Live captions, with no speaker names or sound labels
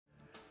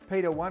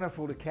Peter,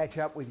 wonderful to catch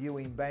up with you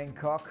in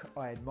Bangkok.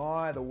 I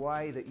admire the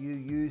way that you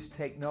use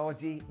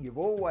technology. You've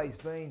always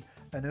been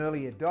an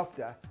early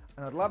adopter,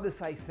 and I'd love to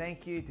say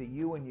thank you to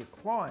you and your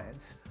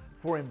clients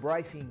for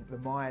embracing the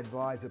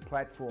MiAdviser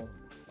platform.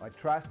 I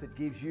trust it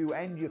gives you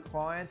and your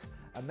clients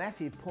a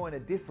massive point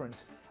of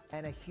difference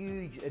and a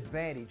huge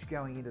advantage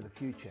going into the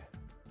future.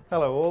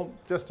 Hello all,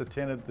 just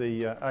attended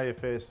the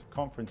AFS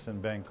conference in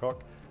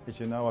Bangkok.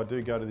 As you know, I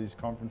do go to these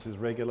conferences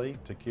regularly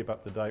to keep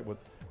up to date with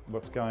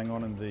what's going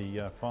on in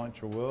the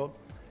financial world,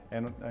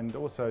 and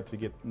also to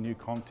get new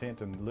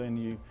content and learn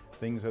new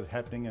things that are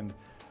happening. And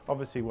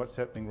obviously what's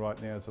happening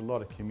right now is a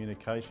lot of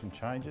communication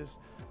changes,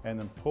 and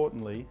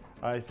importantly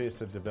AFS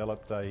have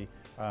developed a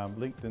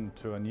linked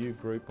into a new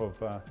group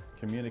of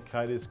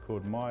communicators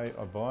called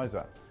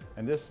MiAdviser.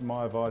 And this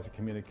MiAdviser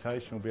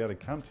communication will be able to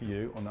come to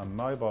you on a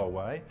mobile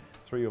way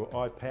through your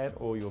iPad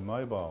or your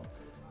mobile.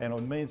 And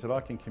it means that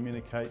I can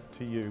communicate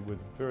to you with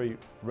very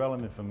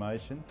relevant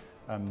information,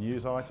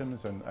 news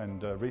items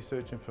and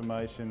research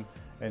information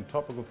and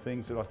topical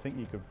things that I think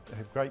you could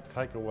have great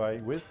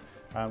takeaway with,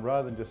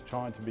 rather than just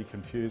trying to be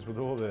confused with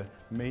all the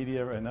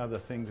media and other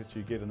things that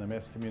you get in the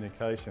mass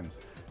communications.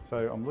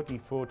 So I'm looking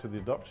forward to the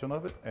adoption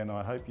of it, and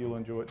I hope you'll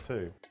enjoy it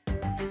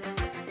too.